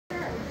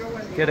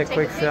get a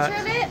quick shot. Take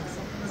a picture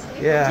of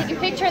it? Yeah. Take a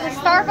picture of the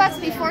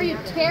Starburst before you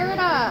tear it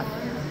up.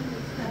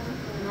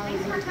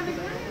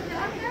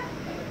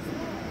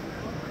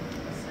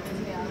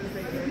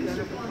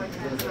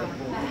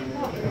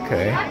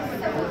 Okay.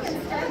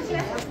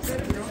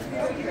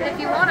 If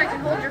you want, I can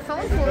hold your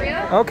phone for you.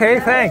 Okay,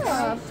 thanks.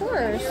 Yeah, of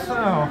course.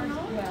 Oh.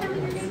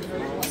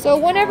 So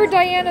whenever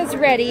Diana's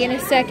ready in a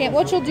second,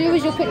 what you'll do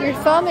is you'll put your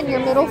thumb and your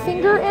middle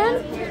finger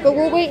in, but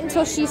we'll wait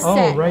until she's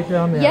set. Oh, right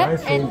down there.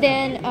 Yep, and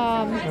then,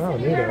 oh,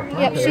 neato.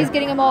 yep, Okay. she's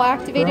getting them all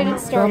activated and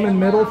started. Thumb and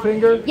middle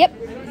finger? Yep.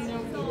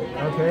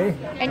 Okay.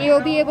 And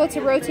you'll be able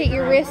to rotate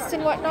your wrists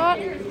and whatnot,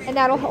 and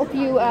that'll help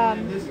you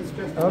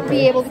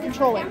be able to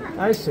control it.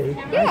 I see.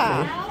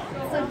 Yeah.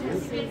 I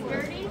see.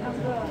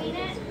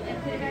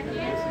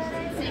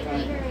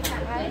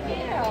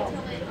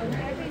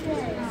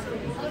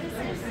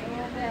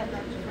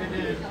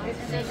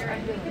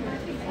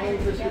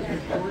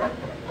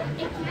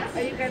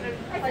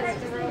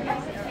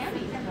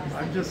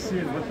 I'm just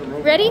seeing what the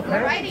robot. Ready?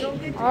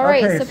 Okay. All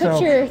right, Okay, so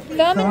put your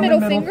thumb and middle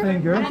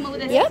finger.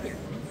 Yep.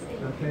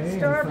 Okay,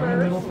 thumb and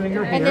middle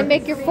finger here. And then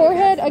make your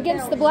forehead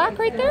against the black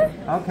right there.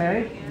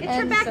 Okay. Get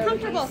your back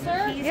comfortable,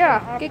 sir.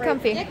 Yeah, get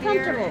comfy. Get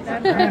comfortable.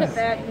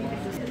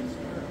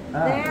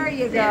 There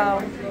you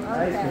go.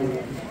 I see.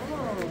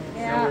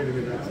 Yeah. Wait a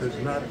minute, that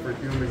says not for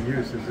human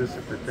use. Is this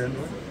a pretend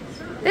one?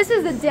 This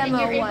is a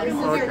demo one.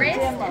 Move your wrist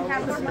and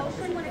have more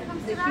motion when it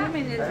comes to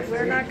that.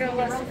 We're not going to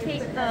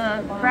locate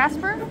the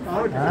grasper.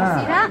 Oh, See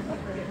that?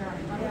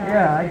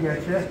 Yeah, I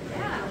get you.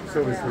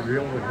 so is the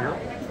real one here?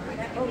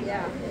 Oh,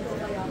 yeah.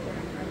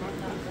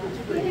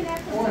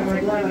 Oh, I'm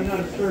glad I'm not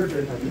a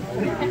surgeon.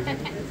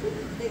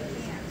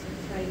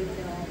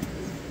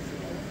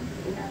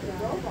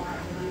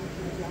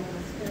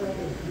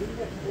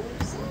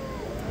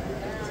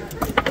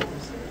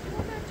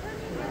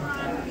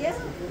 Yes,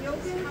 you'll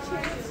get a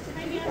chance to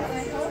do that.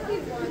 I hope you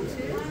want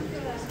to.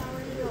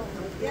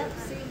 Yep,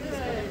 see who's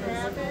going to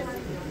grab it.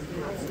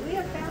 We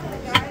have found the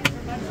guys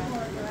are much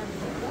more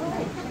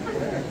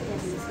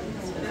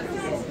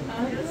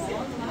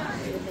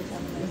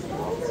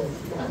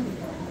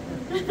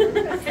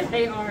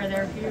They are.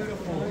 They're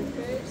beautiful.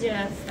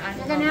 Yes.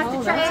 You're going to have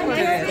to try and do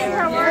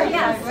it.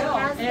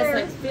 Yes, it's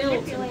like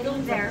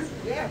filled there.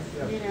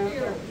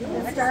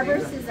 The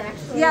Starburst is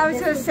actually. Yeah, I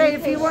was going to say,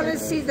 if you want to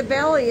see the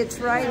belly, it's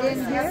right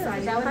in here.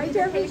 Hi,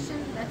 Debbie.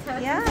 That's how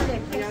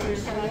it's patient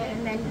show you,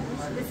 and then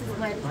this is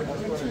what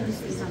the team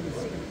sees on the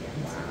screen.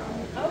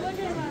 Oh, look at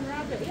him on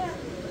Robert. Yeah.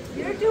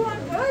 You're doing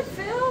good,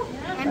 Phil.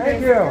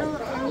 Thank you.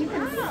 And you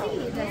can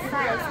see the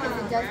size because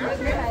it does make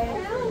your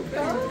eye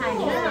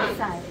tiny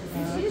size.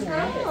 She's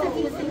right. So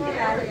if you think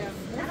about it,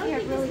 you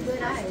have really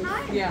good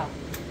eyes. Yeah.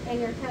 And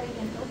you're cutting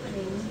and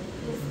opening.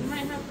 You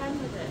might have fun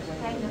with it.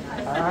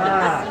 Magnified.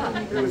 Ah.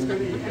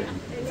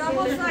 It's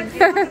almost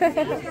like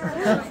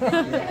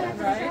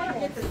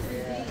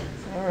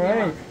All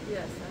right.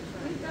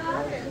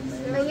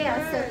 But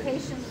yeah, so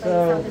patient lays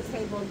on the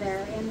table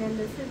there, and then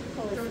the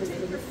surgical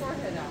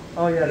assistant.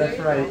 Oh, yeah, that's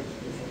right.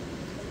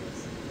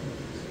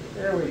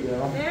 There we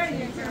go. There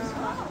you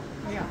go.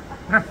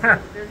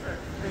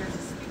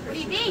 What do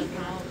you think?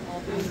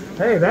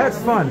 Hey, that's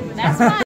fun. That's fun.